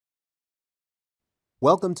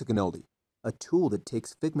Welcome to Cannoli, a tool that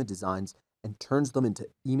takes Figma designs and turns them into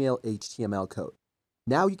email HTML code.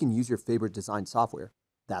 Now you can use your favorite design software,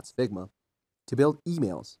 that's Figma, to build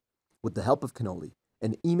emails with the help of Cannoli,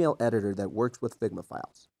 an email editor that works with Figma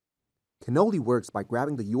files. Cannoli works by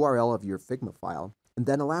grabbing the URL of your Figma file and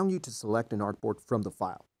then allowing you to select an artboard from the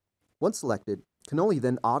file. Once selected, Cannoli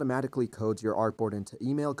then automatically codes your artboard into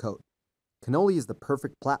email code. Cannoli is the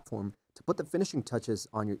perfect platform to put the finishing touches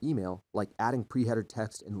on your email, like adding pre-header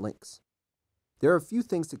text and links. There are a few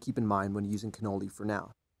things to keep in mind when using Cannoli for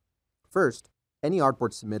now. First, any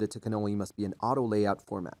artboard submitted to Cannoli must be in auto layout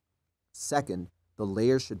format. Second, the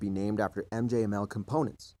layers should be named after MJML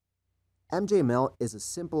components. MJML is a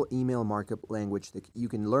simple email markup language that you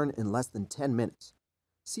can learn in less than 10 minutes.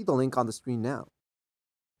 See the link on the screen now.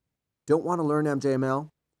 Don't want to learn MJML?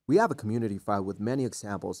 We have a community file with many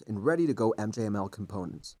examples and ready-to-go MJML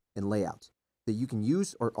components and layouts that you can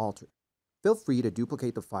use or alter. Feel free to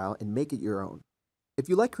duplicate the file and make it your own. If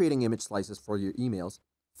you like creating image slices for your emails,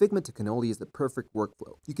 Figma to Cannoli is the perfect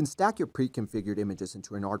workflow. You can stack your pre-configured images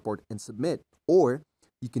into an artboard and submit, or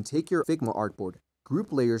you can take your Figma artboard,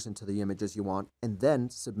 group layers into the images you want, and then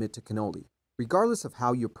submit to Cannoli. Regardless of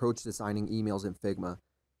how you approach designing emails in Figma,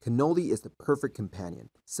 Cannoli is the perfect companion.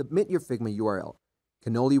 Submit your Figma URL.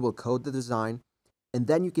 Cannoli will code the design, and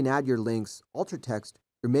then you can add your links, alter text,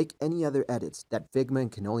 or make any other edits that Figma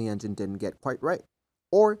and Cannoli engine didn't get quite right,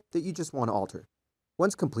 or that you just want to alter.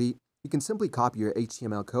 Once complete, you can simply copy your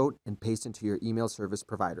HTML code and paste into your email service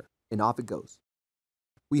provider, and off it goes.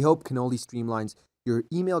 We hope Cannoli streamlines your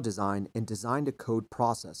email design and design to code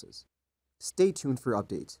processes. Stay tuned for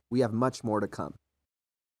updates. We have much more to come.